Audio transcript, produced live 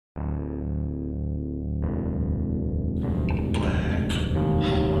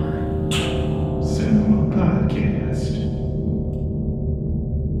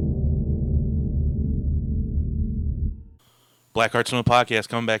Black Heart Cinema Podcast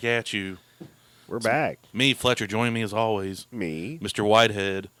coming back at you. We're back. Me, Fletcher, joining me as always. Me. Mr.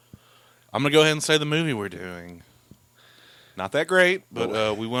 Whitehead. I'm going to go ahead and say the movie we're doing. Not that great,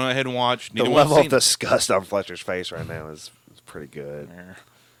 but we went ahead and watched. The level of disgust on Fletcher's face right now is pretty good.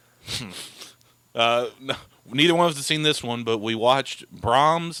 No, neither one of us has seen this one, but we watched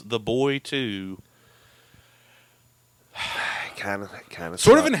Brahms, The Boy 2. Kind of.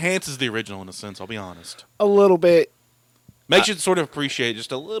 Sort of enhances the original in a sense, I'll be honest. A little bit. Makes you sort of appreciate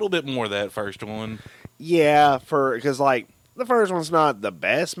just a little bit more of that first one. Yeah, because like the first one's not the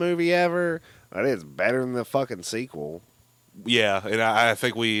best movie ever, but it's better than the fucking sequel. Yeah, and I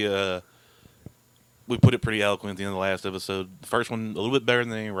think we put it pretty eloquent at the end of the last episode. The first one a little bit better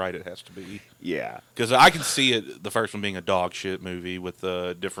than any right it has to be. Yeah, because I can see it. The first one being a dog shit movie with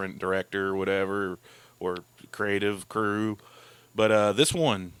a different director or whatever, or creative crew. But this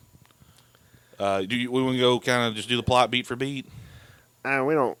one, we want to go kind of just do the plot beat for beat?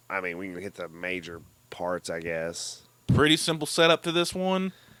 we don't. I mean, we can hit the major parts, I guess. Pretty simple setup to this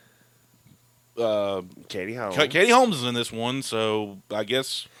one. Katie Holmes. Katie Holmes is in this one, so I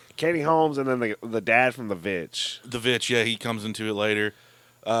guess Katie Holmes, and then the dad from The Vitch. The Vitch, yeah, he comes into it later.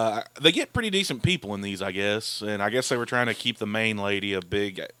 They get pretty decent people in these, I guess, and I guess they were trying to keep the main lady a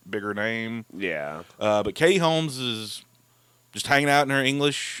bigger name. Yeah. But Katie Holmes is just hanging out in her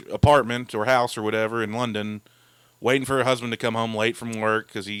English apartment or house or whatever in London, waiting for her husband to come home late from work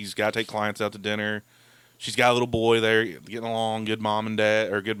because he's got to take clients out to dinner. She's got a little boy there, getting along, good mom and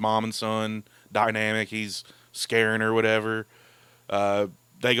dad, or good mom and son dynamic. He's scaring her, whatever.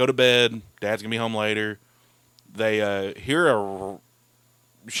 They go to bed. Dad's gonna be home later. They hear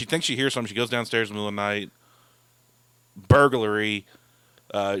she thinks she hears something. She goes downstairs in the middle of the night. Burglary.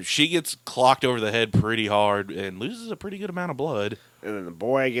 She gets clocked over the head pretty hard and loses a pretty good amount of blood. And then the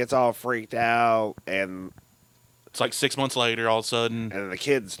boy gets all freaked out, and it's like 6 months later, all of a sudden. And the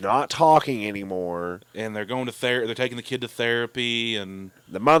kid's not talking anymore. And they're going to they're taking the kid to therapy, and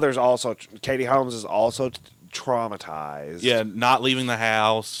the mother's also Katie Holmes is also traumatized. Yeah, not leaving the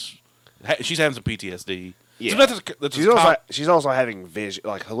house. She's having some PTSD. Yeah, so she's also having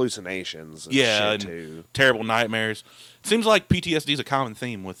hallucinations. And shit too. Terrible nightmares. It seems like PTSD is a common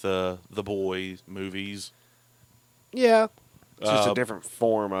theme with the boy movies. Yeah, it's just a different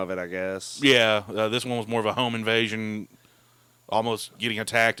form of it, I guess. Yeah, this one was more of a home invasion, almost getting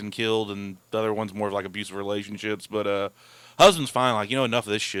attacked and killed, and the other one's more of like abusive relationships. But husband's fine, like, enough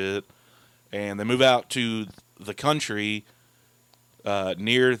of this shit, and they move out to the country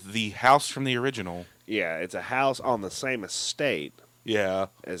near the house from the original. Yeah, it's a house on the same estate. Yeah,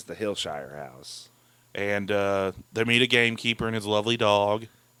 as the Hillshire house. And they meet a gamekeeper and his lovely dog.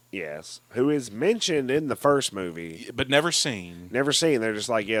 Yes, who is mentioned in the first movie, but never seen. Never seen. They're just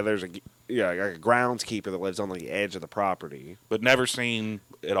like, there's like a groundskeeper that lives on the edge of the property, but never seen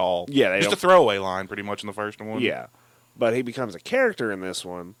at all. Yeah, just a throwaway line, pretty much in the first one. Yeah, but he becomes a character in this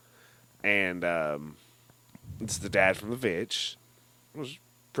one, and it's the dad from The Vitch. It was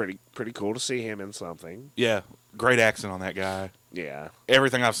pretty cool to see him in something. Yeah, great accent on that guy. Yeah,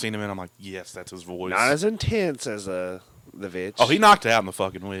 everything I've seen him in, I'm like, yes, that's his voice. Not as intense as The Vitch. Oh, he knocked out in The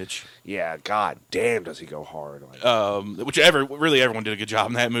fucking Witch. Yeah, god damn, does he go hard? Really, everyone did a good job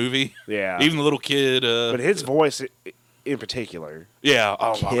in that movie. Yeah, even the little kid. But his voice, in particular,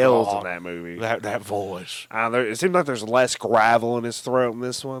 kills in that movie. That voice. It seems like there's less gravel in his throat in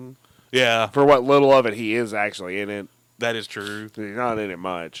this one. Yeah, for what little of it he is actually in it. That is true. He's not in it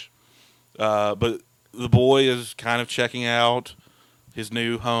much. But the boy is kind of checking out his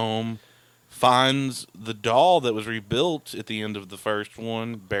new home, finds the doll that was rebuilt at the end of the first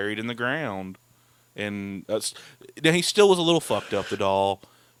one buried in the ground. And now he still was a little fucked up, the doll.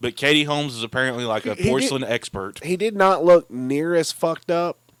 But Katie Holmes is apparently like a porcelain expert. He did not look near as fucked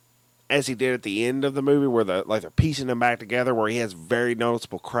up as he did at the end of the movie, where they're piecing him back together, where he has very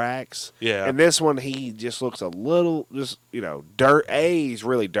noticeable cracks. Yeah. And this one, he just looks a little, dirt. He's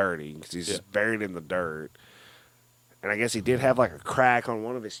really dirty because he's just buried in the dirt. And I guess he did have like a crack on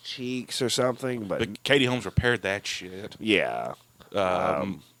one of his cheeks or something. But Katie Holmes repaired that shit. Yeah.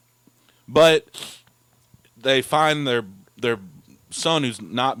 But they find their son, who's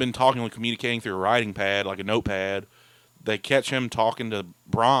not been talking or communicating through a writing pad, like a notepad. They catch him talking to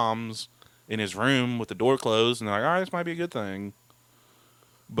Brahms in his room with the door closed, and they're like, all right, this might be a good thing.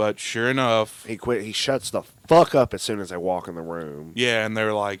 But sure enough, he shuts the fuck up as soon as they walk in the room. Yeah, and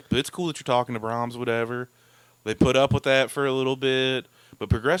they're like, but it's cool that you're talking to Brahms, whatever. They put up with that for a little bit, but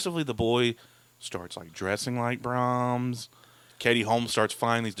progressively the boy starts like dressing like Brahms. Katie Holmes starts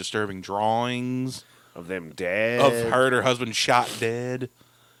finding these disturbing drawings of them dead, of her and her husband shot dead.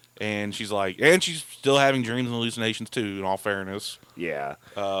 And she's like, and she's still having dreams and hallucinations too. In all fairness, Yeah.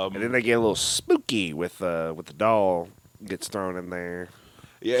 And then they get a little spooky with the doll gets thrown in there.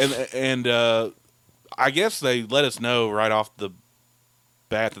 yeah, and I guess they let us know right off the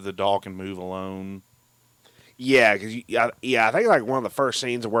bat that the doll can move alone. Yeah, because I think like one of the first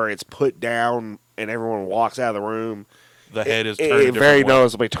scenes where it's put down and everyone walks out of the room. The head is It turned a different very way.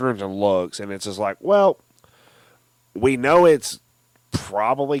 noticeably turns and looks, and it's just like, well, we know it's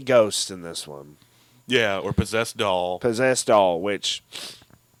probably ghosts in this one. Yeah, or possessed doll. Possessed doll, which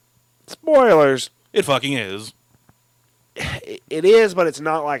spoilers, It fucking is. it is, but it's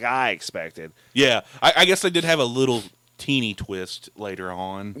not like I expected. Yeah, I guess they did have a little teeny twist later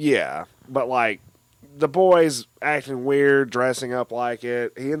on. Yeah, but like the boy's acting weird, dressing up like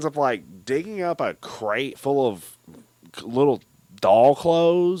it. He ends up like digging up a crate full of little doll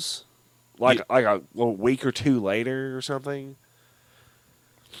clothes, like a week or two later or something.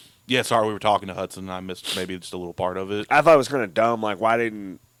 Yeah, sorry, we were talking to Hudson and I missed maybe just a little part of it. I thought it was kind of dumb. Like, why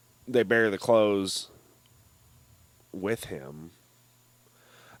didn't they bury the clothes with him?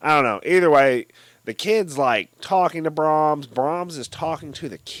 I don't know. Either way, the kid's like talking to Brahms. Brahms is talking to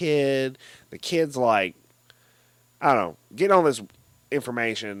the kid. The kid's like, I don't know, getting all this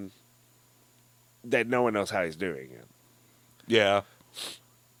information that no one knows how he's doing it. Yeah.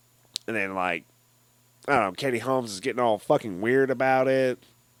 And then, like, I don't know, Katie Holmes is getting all fucking weird about it.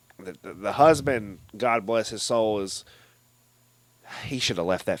 The husband, God bless his soul, he should have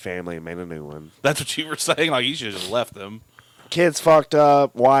left that family and made a new one. That's what you were saying? Like, he should have just left them. Kids fucked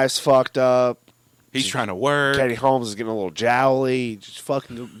up. Wife's fucked up. He's trying to work. Katie Holmes is getting a little jowly. Just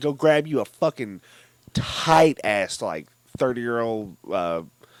fucking go grab you a fucking tight-ass, like, 30-year-old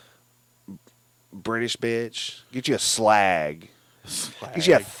British bitch. Get you a slag. Get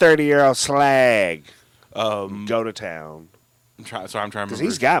you a 30-year-old slag. Go to town. I'm trying to remember. Because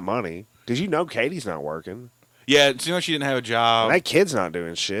he's got money. Because you know Katie's not working. Yeah, it seemed like she didn't have a job. And that kid's not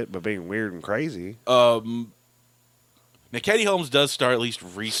doing shit but being weird and crazy. Now, Katie Holmes does start at least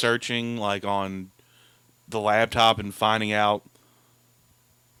researching, like, on the laptop and finding out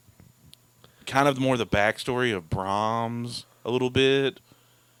kind of more the backstory of Brahms a little bit.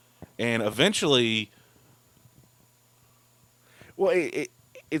 And eventually... Well,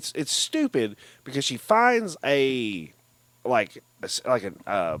 it's stupid because she finds a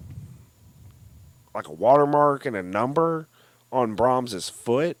watermark and a number on Brahms's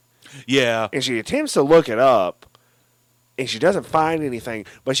foot. Yeah. And she attempts to look it up, and she doesn't find anything.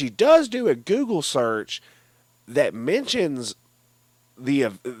 But she does do a Google search that mentions the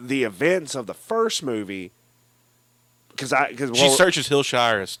events of the first movie. Because she searches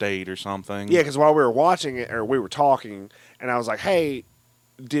Hillshire Estate or something. Yeah, because while we were watching it, or we were talking, and I was like, "Hey,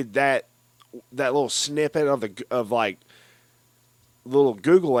 did that little snippet of the little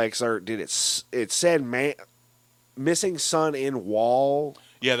Google excerpt? Did it said missing son in wall?"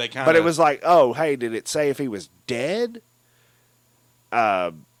 Yeah, they kind of. But it was like, "Oh, hey, did it say if he was dead?"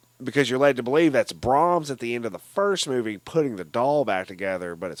 Because you're led to believe that's Brahms at the end of the first movie putting the doll back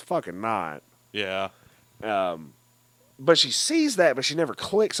together, but it's fucking not. Yeah. But she sees that, but she never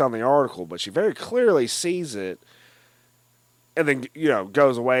clicks on the article. But she very clearly sees it, and then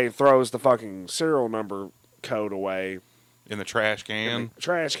goes away and throws the fucking serial number code away In the trash can.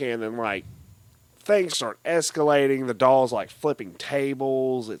 And like things start escalating. The doll's like flipping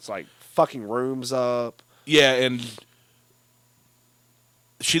tables. It's like fucking rooms up. Yeah, and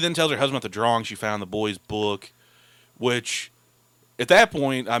she then tells her husband about the drawing she found in the boy's book, which at that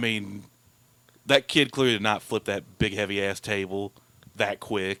point, I mean, that kid clearly did not flip that big heavy ass table that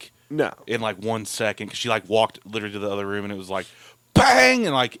quick. No. In like 1 second, because she like walked literally to the other room and it was like bang,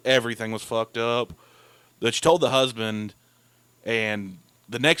 and like everything was fucked up. That she told the husband, and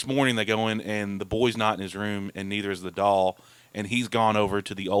the next morning they go in and the boy's not in his room and neither is the doll, and he's gone over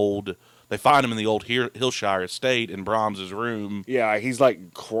to the old. They find him in the old Hillshire Estate in Brahms' room. Yeah, he's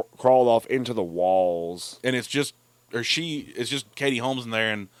like crawled off into the walls, and it's just Katie Holmes in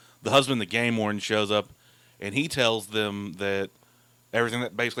there, and the husband, the game warden, shows up, and he tells them that everything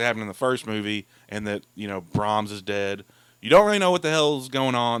that basically happened in the first movie, and that Brahms is dead. You don't really know what the hell's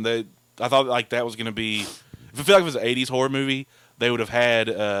going on. I thought like that was going to be. If I feel like it was an '80s horror movie, they would have had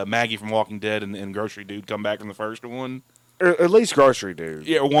Maggie from Walking Dead and Grocery Dude come back in the first one. Or at least Grocery Dude.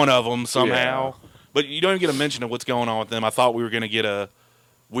 Yeah, one of them somehow. Yeah. But you don't even get a mention of what's going on with them. I thought we were going to get a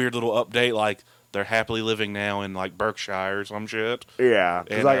weird little update, like they're happily living now in like Berkshire or some shit. Yeah,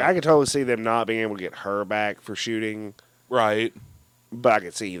 because I could totally see them not being able to get her back for shooting. Right. But I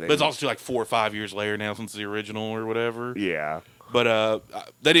could see them. But it's also like 4 or 5 years later now since the original or whatever. Yeah. But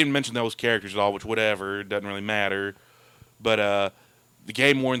they didn't mention those characters at all, which whatever, it doesn't really matter. But the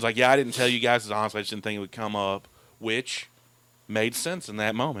game warden's like, yeah, I didn't tell you guys. Honestly, I just didn't think it would come up, which made sense in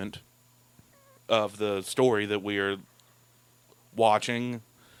that moment of the story that we are watching.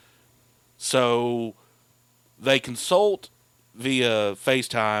 So they consult via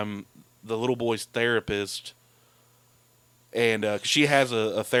FaceTime the little boy's therapist, and she has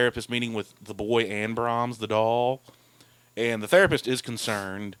a therapist meeting with the boy and Brahms, the doll, and the therapist is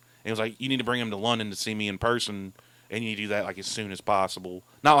concerned and was like, you need to bring him to London to see me in person, and you need to do that like as soon as possible.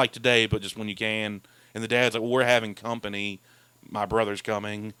 Not like today, but just when you can. And the dad's like, well, we're having company. My brother's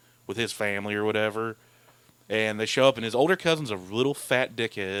coming with his family or whatever. And they show up, and his older cousin's a little fat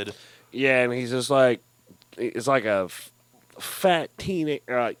dickhead. Yeah, and he's just like, it's like a fat teenage,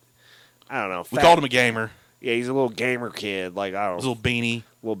 I don't know. We called him a gamer. Yeah, he's a little gamer kid. Like, I don't know. His little beanie.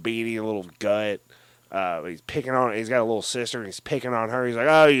 A little gut. He's picking on, he's got a little sister, and he's picking on her. He's like,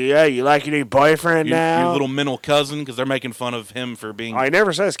 oh, yeah, you like your new boyfriend now? Your little mental cousin, because they're making fun of him for being... Oh, he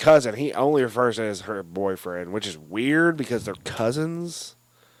never says cousin. He only refers to it as her boyfriend, which is weird because they're cousins.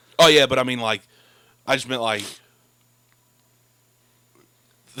 Oh, yeah, but I mean, like, I just meant, like,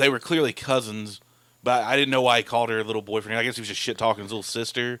 they were clearly cousins, but I didn't know why he called her a little boyfriend. I guess he was just shit-talking his little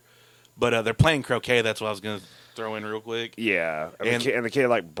sister. But they're playing croquet. That's what I was going to throw in real quick. Yeah. And the kid,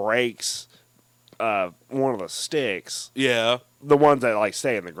 like, breaks one of the sticks. Yeah. The ones that, like,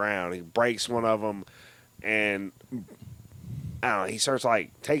 stay in the ground. He breaks one of them, and, I don't know, he starts,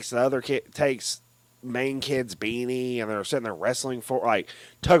 like, takes main kid's beanie, and they're sitting there wrestling for, like,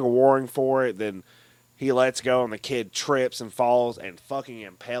 tug-of-warring for it. Then he lets go, and the kid trips and falls and fucking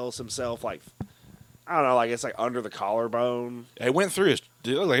impales himself, like, I don't know, like, it's, like, under the collarbone. It went through his...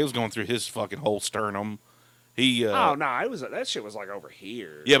 It looked like he was going through his fucking whole sternum. He... oh, no, that shit was, like, over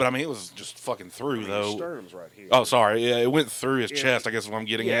here. Yeah, but I mean, it was just fucking through, though. His sternum's right here. Oh, sorry. Yeah, it went through his chest, I guess is what I'm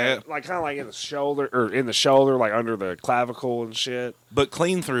getting at. Like, kind of like in the shoulder, like under the clavicle and shit. But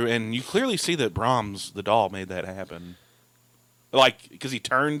clean through, and you clearly see that Brahms, the doll, made that happen. Like, because he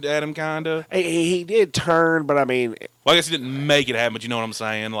turned at him, kind of. He did turn, but I mean... Well, I guess he didn't make it happen, but you know what I'm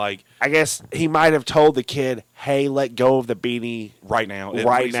saying? Like, I guess he might have told the kid, hey, let go of the beanie. Right now.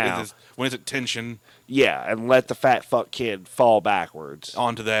 When it's at tension. Yeah, and let the fat fuck kid fall backwards.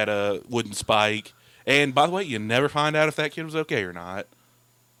 Onto that wooden spike. And, by the way, you never find out if that kid was okay or not.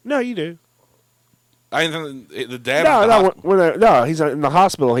 No, you do. I didn't think the dad... No, he's in the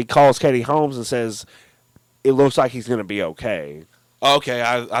hospital. He calls Katie Holmes and says... It looks like he's going to be okay. Okay,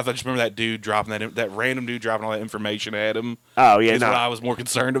 I just remember that dude dropping that random dude dropping all that information at him. Oh yeah, what I was more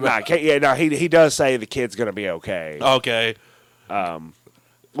concerned about. He does say the kid's going to be okay. Okay,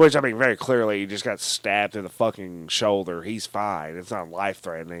 which I mean, very clearly, he just got stabbed in the fucking shoulder. He's fine. It's not life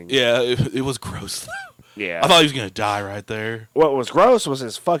threatening. Yeah, it was gross though. Yeah, I thought he was going to die right there. What was gross was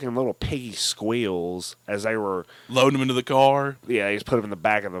his fucking little piggy squeals as they were loading him into the car. Yeah, he just put him in the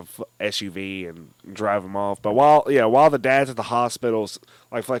back of the SUV and drive him off. But while the dad's at the hospital,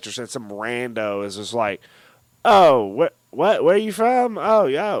 like Fletcher said, some rando is just like, "Oh, what? Where are you from?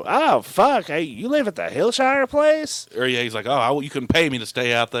 Oh, fuck! Hey, you live at the Hillshire place?" Or yeah, he's like, "Oh, you couldn't pay me to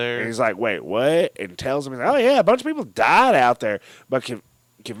stay out there." And he's like, "Wait, what?" And tells him, "Oh yeah, a bunch of people died out there." But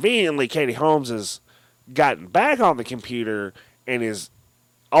conveniently, Katie Holmes has gotten back on the computer and is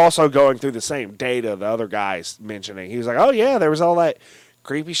also going through the same data the other guy's mentioning. He was like, "Oh yeah, there was all that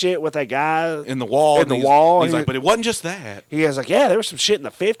creepy shit with that guy in the wall." He's like, "But it wasn't just that." He was like, "Yeah, there was some shit in the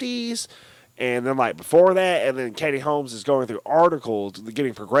 50s." And then, like, before that, and then Katie Holmes is going through articles,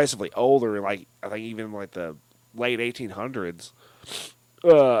 getting progressively older, like, I think even, like, the late 1800s,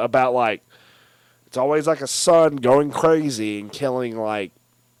 about, like, it's always, like, a son going crazy and killing, like,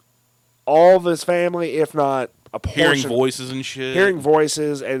 all of his family, if not a portion. Hearing voices and shit. Hearing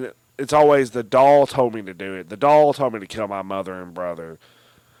voices, and it's always, the doll told me to do it. The doll told me to kill my mother and brother.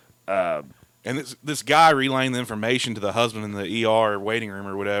 And this guy relaying the information to the husband in the ER waiting room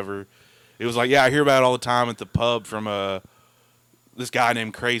or whatever, it was like, yeah, I hear about it all the time at the pub from this guy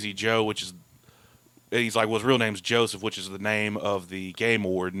named Crazy Joe, and he's like, well, his real name's Joseph, which is the name of the game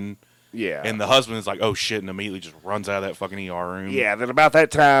warden. Yeah. And the husband is like, oh, shit, and immediately just runs out of that fucking ER room. Yeah, then about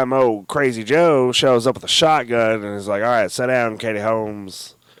that time, Crazy Joe shows up with a shotgun and is like, all right, sit down, Katie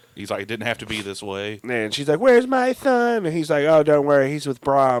Holmes. He's like, it didn't have to be this way. And she's like, where's my son? And he's like, oh, don't worry, he's with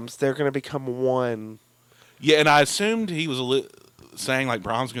Brahms. They're going to become one. Yeah, and I assumed he was saying, like,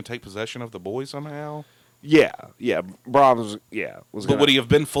 Brahms going to take possession of the boy somehow. Yeah, Brahms, was But would he have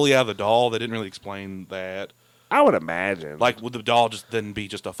been fully out of the doll? They didn't really explain that. I would imagine. Like, would the doll just then be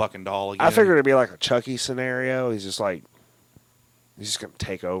just a fucking doll again? I figured it'd be like a Chucky scenario. He's just going to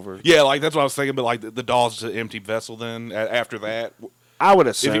take over. Yeah, like, that's what I was thinking, but, like, the doll's just an empty vessel then, after that. I would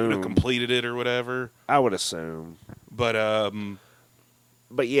assume. If he would have completed it or whatever. I would assume. But,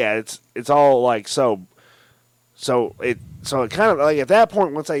 but yeah, it's all like so it kind of like at that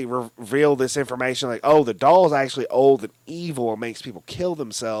point once they reveal this information, like, oh, the doll's actually old and evil and makes people kill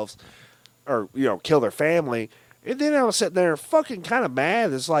themselves or kill their family. And then I was sitting there fucking kind of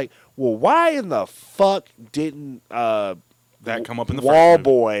mad. It's like, well, why in the fuck didn't that come up in the Wall first movie.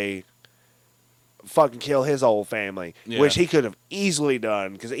 Boy fucking kill his old family, Yeah. which he could have easily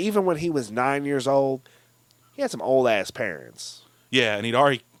done, because even when he was 9 years old, he had some old ass parents. Yeah, and he'd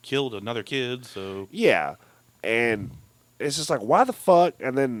already killed another kid, so Yeah, and it's just like, why the fuck?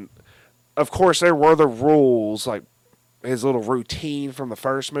 And then, of course, there were the rules, like his little routine from the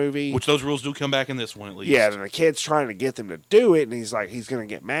first movie. which those rules do come back in this one at least. Yeah, and the kid's trying to get them to do it, and he's like, he's gonna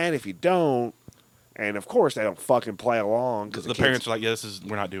get mad if you don't. And of course, they don't fucking play along because the parents are like, "Yeah,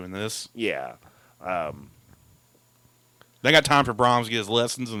 we're not doing this." Yeah. They got time for Brahms to get his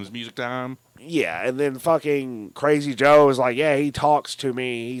lessons and his music time. Yeah, and then fucking Crazy Joe is like, yeah, he talks to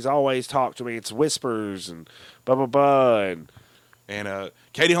me. He's always talked to me. It's whispers and blah, blah, blah. And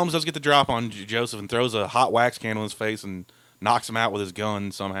Katie Holmes does get the drop on Joseph and throws a hot wax candle in his face and knocks him out with his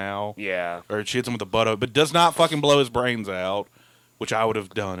gun somehow. Yeah. Or she hits him with the butt of it, but does not fucking blow his brains out, which I would have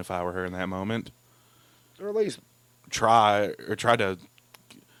done if I were her in that moment. Or at least Try to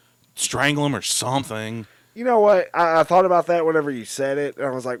strangle him or something. You know what? I thought about that whenever you said it, and I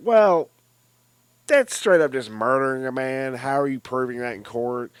was like, well, that's straight up just murdering a man. How are you proving that in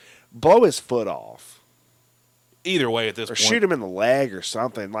court? Blow his foot off. Either way, at this Or point, shoot him in the leg or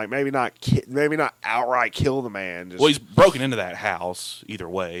something. Like, maybe not outright kill the man. Just, well, he's broken into that house. Either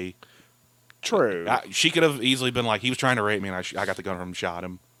way, true. she could have easily been like, he was trying to rape me, and I got the gun from him and shot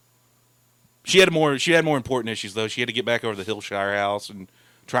him. She had more important issues though. She had to get back over to the Hillshire house and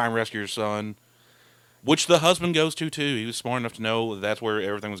try and rescue her son, which the husband goes to too. He was smart enough to know that's where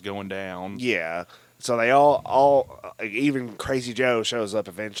everything was going down. Yeah. So they all even Crazy Joe shows up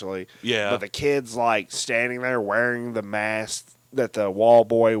eventually. Yeah. But the kid's like standing there wearing the mask that the wall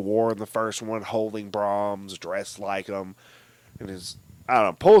boy wore in the first one, holding Brahms, dressed like him, and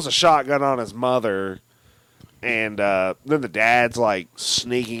pulls a shotgun on his mother, and then the dad's like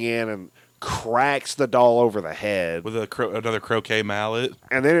sneaking in and cracks the doll over the head with another croquet mallet.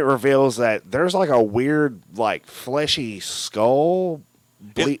 And then it reveals that there's like a weird, like, fleshy skull,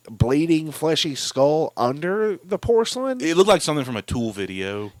 bleeding fleshy skull under the porcelain. It looked like something from a Tool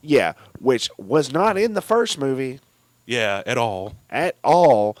video. Yeah, which was not in the first movie. Yeah, at all. At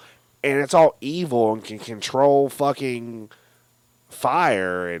all. And it's all evil and can control fucking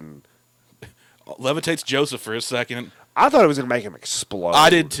fire and levitates Joseph for a second. I thought it was going to make him explode. I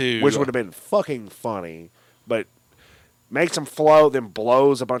did too. Which would have been fucking funny. But makes him float, then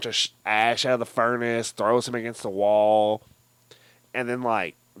blows a bunch of ash out of the furnace, throws him against the wall. And then,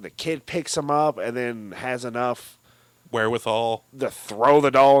 like, the kid picks him up and then has enough wherewithal to throw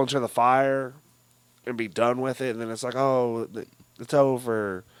the doll into the fire and be done with it. And then it's like, oh, it's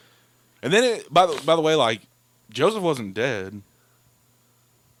over. And then, by the way, like, Joseph wasn't dead.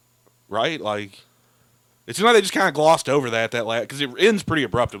 Right? Like, it seems like they just kind of glossed over that because it ends pretty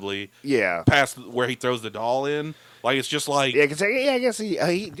abruptly. Yeah. Past where he throws the doll in. Like, it's just like... Yeah, because I guess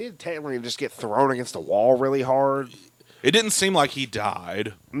he did technically just get thrown against the wall really hard. It didn't seem like he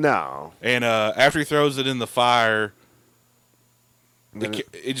died. No. And after he throws it in the fire,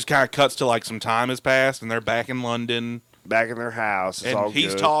 it just kind of cuts to, like, some time has passed, and they're back in London. Back in their house. It's and all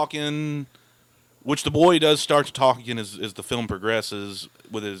he's good. talking, which the boy does start to talk again as the film progresses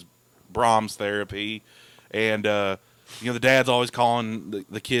with his Brahms therapy. And, the dad's always calling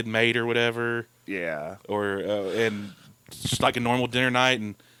the kid mate or whatever. Yeah. And it's just like a normal dinner night,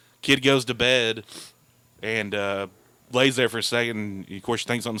 and kid goes to bed and lays there for a second. And of course, you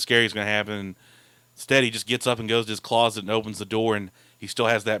think something scary is going to happen. Instead, he just gets up and goes to his closet and opens the door, and he still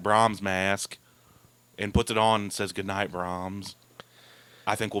has that Brahms mask and puts it on and says, "Good night, Brahms.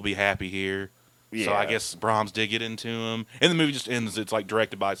 I think we'll be happy here." Yeah. So I guess Brahms did get into him. And the movie just ends. It's like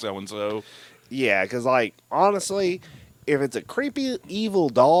directed by so-and-so. Yeah, because, like, honestly, if it's a creepy, evil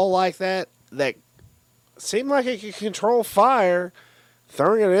doll like that seemed like it could control fire,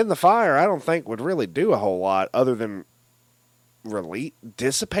 throwing it in the fire, I don't think would really do a whole lot other than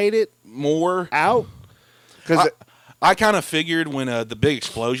dissipate it more out. Because I kind of figured when the big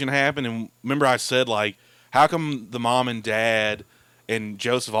explosion happened, and remember I said, like, how come the mom and dad and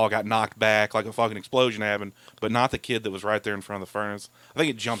Joseph all got knocked back like a fucking explosion happened, but not the kid that was right there in front of the furnace? I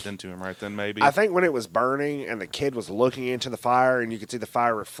think it jumped into him right then, maybe. I think when it was burning and the kid was looking into the fire and you could see the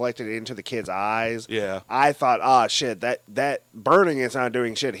fire reflected into the kid's eyes, yeah, I thought, shit, that burning is not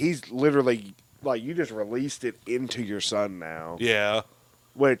doing shit. He's literally, like, you just released it into your son now. Yeah.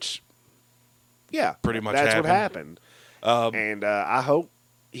 Which, yeah. Pretty much that's happened. what happened. And I hope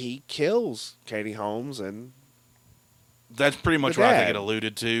he kills Katie Holmes and That's pretty much the what I think dad. it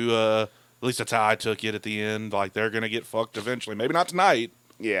alluded to. At least that's how I took it at the end. Like, they're going to get fucked eventually. Maybe not tonight,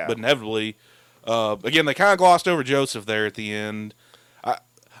 yeah. but inevitably. Again, they kind of glossed over Joseph there at the end.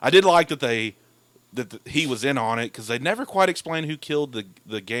 I did like that he was in on it, because they never quite explained who killed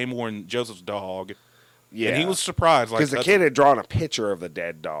the game worn Joseph's dog. Yeah. And he was surprised. Because the kid had drawn a picture of the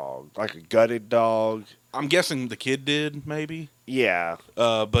dead dog, like a gutted dog. I'm guessing the kid did, maybe. Yeah.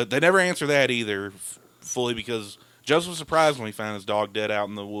 But they never answer that either fully, because Joseph was surprised when he found his dog dead out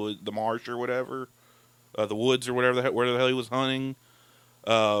in the marsh or whatever, the woods or whatever, where the hell he was hunting.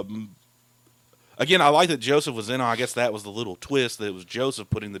 Again, I like that Joseph was in on. I guess that was the little twist, that it was Joseph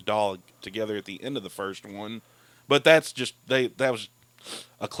putting the dog together at the end of the first one. But that's just that was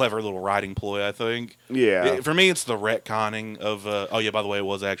a clever little writing ploy, I think. Yeah. For me, it's the retconning of. Oh yeah, by the way, it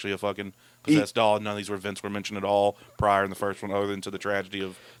was actually a fucking possessed doll. None of these events were mentioned at all prior in the first one, other than to the tragedy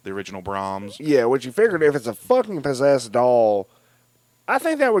of the original Brahms. Yeah, which you figured if it's a fucking possessed doll, I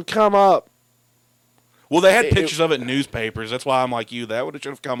think that would come up. Well, they had pictures of it in newspapers. That's why I'm like you. That should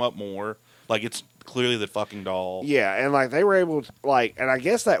have come up more. Like, it's clearly the fucking doll. Yeah, and like they were able to, like, and I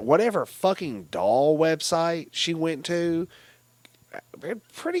guess that whatever fucking doll website she went to, had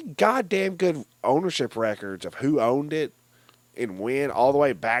pretty goddamn good ownership records of who owned it and when, all the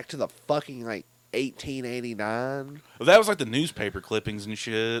way back to the fucking like 1889. Well, that was like the newspaper clippings and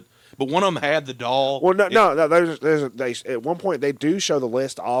shit. But one of them had the doll. Well, no. There's at one point they do show the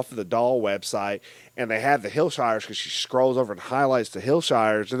list off of the doll website, and they have the Hillshires because she scrolls over and highlights the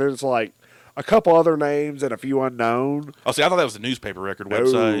Hillshires, and there's like a couple other names and a few unknown. Oh, see, I thought that was the newspaper record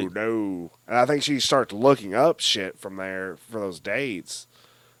website. No. And I think she starts looking up shit from there for those dates.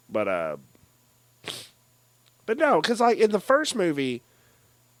 But no, because like in the first movie,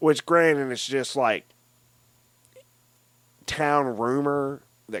 which granted it's just like town rumor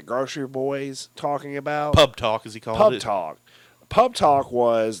that grocery boys talking about. Pub talk, as he called it. Pub talk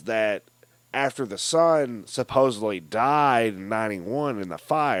was that after the son supposedly died in 91 in the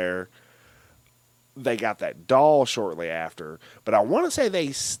fire, they got that doll shortly after. But I want to say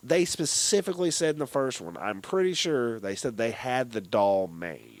they specifically said in the first one, I'm pretty sure they said they had the doll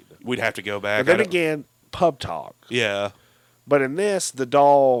made. We'd have to go back. But then again, pub talk. Yeah. But in this, the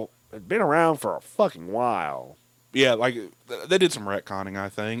doll had been around for a fucking while. Yeah, like, they did some retconning, I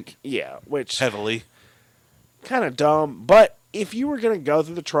think. Yeah, which... Heavily. Kind of dumb. But if you were going to go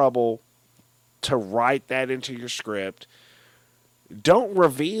through the trouble to write that into your script, don't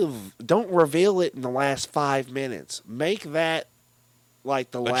reveal it in the last 5 minutes. Make that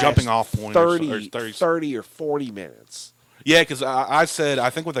like the last jumping off point 30 or 40 minutes. Yeah, because I said I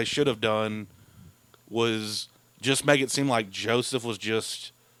think what they should have done was just make it seem like Joseph was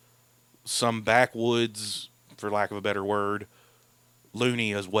just some backwoods, for lack of a better word,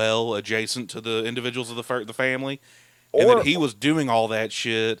 loony as well, adjacent to the individuals of the family, and that he was doing all that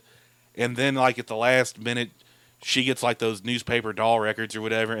shit, and then like at the last minute, she gets like those newspaper doll records or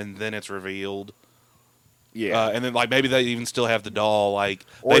whatever, and then it's revealed. Yeah, and then like maybe they even still have the doll. Like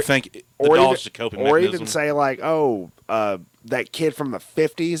they think the or doll's just a coping or mechanism. even say like, that kid from the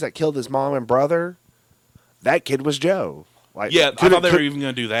 50s that killed his mom and brother, that kid was Joe. Like, yeah, I thought they were even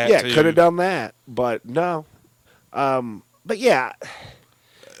going to do that. Yeah, too. could have done that, but no. But yeah,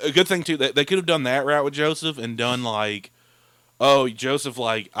 a good thing too. They could have done that route with Joseph and done like, oh, Joseph,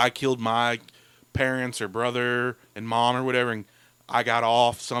 like I killed my parents or brother and mom or whatever, and I got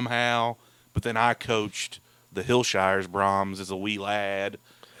off somehow. But then I coached the Hillshires Brahms as a wee lad.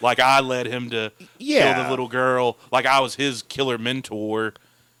 Like I led him to kill the little girl. Like I was his killer mentor.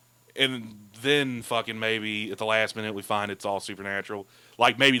 And then fucking maybe at the last minute we find it's all supernatural.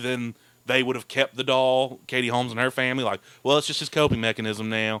 Like maybe then they would have kept the doll, Katie Holmes and her family. Like, well, it's just his coping mechanism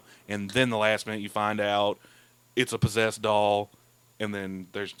now. And then the last minute you find out it's a possessed doll. And then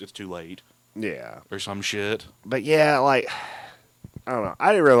it's too late. Yeah. Or some shit. But yeah, like, I don't know.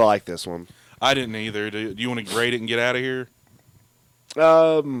 I didn't really like this one. I didn't either. Do you want to grade it and get out of here?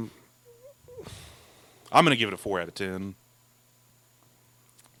 I'm going to give it a 4 out of 10.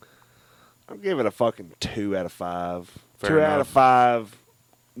 I'll give it a fucking 2 out of 5. Fair 2 out enough. of 5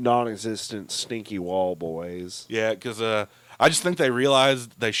 non-existent stinky wall boys. Yeah, because I just think they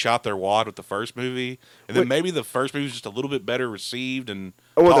realized they shot their wad with the first movie, and then maybe the first movie was just a little bit better received and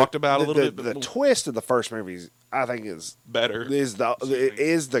talked about a little bit. The twist of the first movie, I think, is better. Is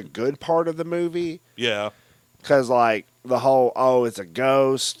the good part of the movie. Yeah. Because, like, the whole, it's a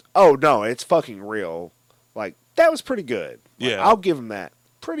ghost. Oh, no, it's fucking real. Like, that was pretty good. Like, Yeah. I'll give them that.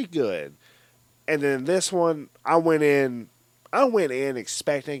 Pretty good. And then this one, I went in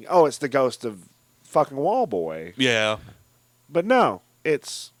expecting, it's the ghost of fucking Wallboy. Yeah. But no,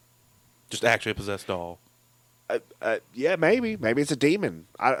 it's Just actually a possessed doll. yeah, maybe it's a demon.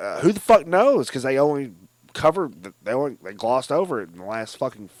 Who the fuck knows? Because they only they glossed over it in the last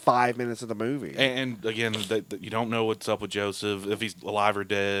fucking 5 minutes of the movie. And again, you don't know what's up with Joseph, if he's alive or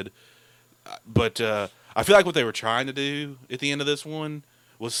dead. But I feel like what they were trying to do at the end of this one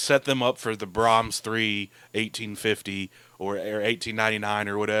was set them up for the Brahms 3 1850 or 1899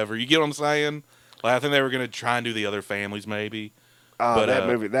 or whatever. You get what I'm saying? Like, I think they were going to try and do the other families maybe. But That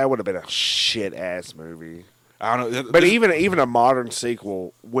movie, that would have been a shit ass movie. I don't know. But even a modern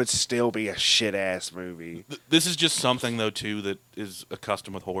sequel would still be a shit ass movie. This is just something though too that is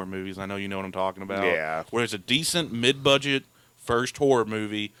accustomed with horror movies. I know you know what I'm talking about. Yeah. Where it's a decent mid-budget first horror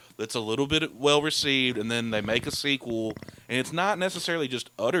movie that's a little bit well received, and then they make a sequel, and it's not necessarily just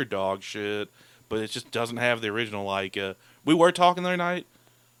utter dog shit, but it just doesn't have the original. Like we were talking the other night.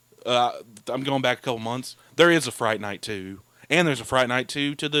 I'm going back a couple months. There is a Fright Night 2, and there's a Fright Night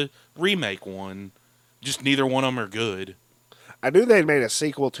 2 to the remake one. Just neither one of them are good. I knew they'd made a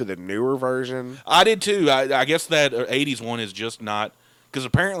sequel to the newer version. I did too. I guess that 80s one is just not, because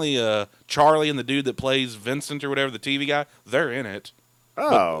apparently Charlie and the dude that plays Vincent or whatever, the TV guy, they're in it.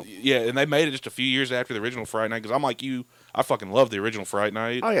 Oh. But, yeah, and they made it just a few years after the original Fright Night, because I'm like you, I fucking love the original Fright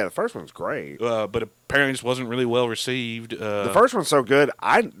Night. Oh, yeah, the first one's great. But apparently it just wasn't really well received. The first one's so good,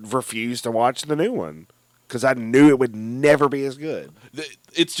 I refused to watch the new one, because I knew it would never be as good.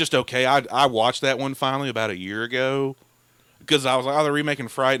 It's just okay. I watched that one finally about a year ago, because I was like, oh, they're remaking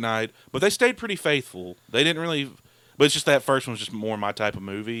Fright Night, but they stayed pretty faithful. They didn't really, but it's just that first one's just more my type of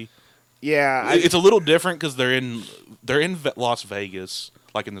movie. Yeah, It's a little different because they're in Las Vegas,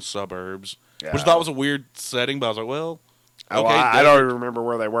 like in the suburbs, Yeah. which I thought was a weird setting. But I was like, well, Oh, okay. I don't even remember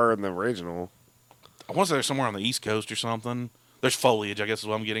where they were in the original. I want to say they're somewhere on the East Coast or something. There's foliage, I guess, is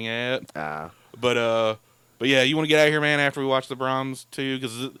what I'm getting at. But yeah, you want to get out of here, man. After we watch the Brahms too,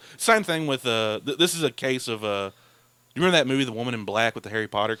 because same thing with this is a case of you remember that movie, The Woman in Black, with the Harry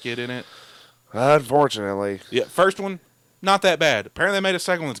Potter kid in it? Unfortunately, Yeah, first one, not that bad. Apparently, they made a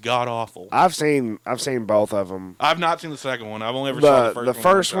second one that's god awful. I've seen both of them. I've not seen the second one. I've only ever saw the first one. The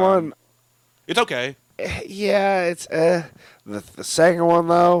first one, it's okay. Yeah, it's the second one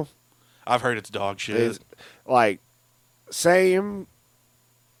though. I've heard it's dog shit. Is like same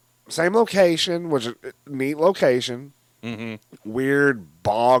location, which is a neat location. Mm-hmm. Weird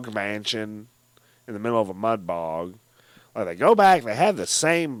bog mansion in the middle of a mud bog. Like they go back, they have the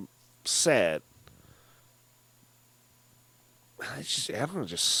same set. I don't know, it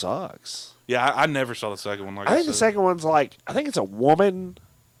just sucks. Yeah, I never saw the second one. Like I think the second one's like, I think it's a woman.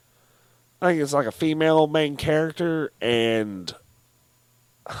 I think it's like a female main character, and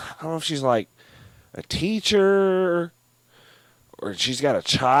I don't know if she's like a teacher, or she's got a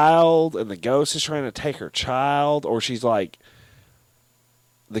child, and the ghost is trying to take her child, or she's like,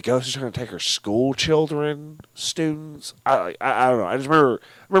 the ghost is trying to take her school students. I don't know. I just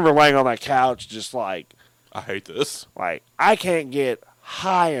remember laying on that couch, just like, I hate this. Like, I can't get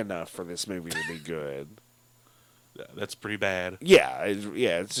high enough for this movie to be good. That's pretty bad. Yeah,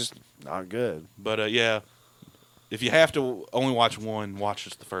 it's just not good. But yeah, if you have to only watch one, watch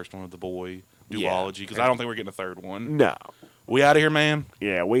just the first one with the boy duology, because I don't think we're getting a third one. No. We out of here, man.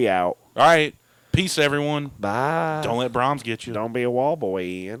 Yeah, we out. All right. Peace, everyone. Bye. Don't let Brahms get you. Don't be a wall boy,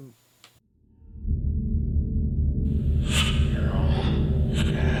 Ian.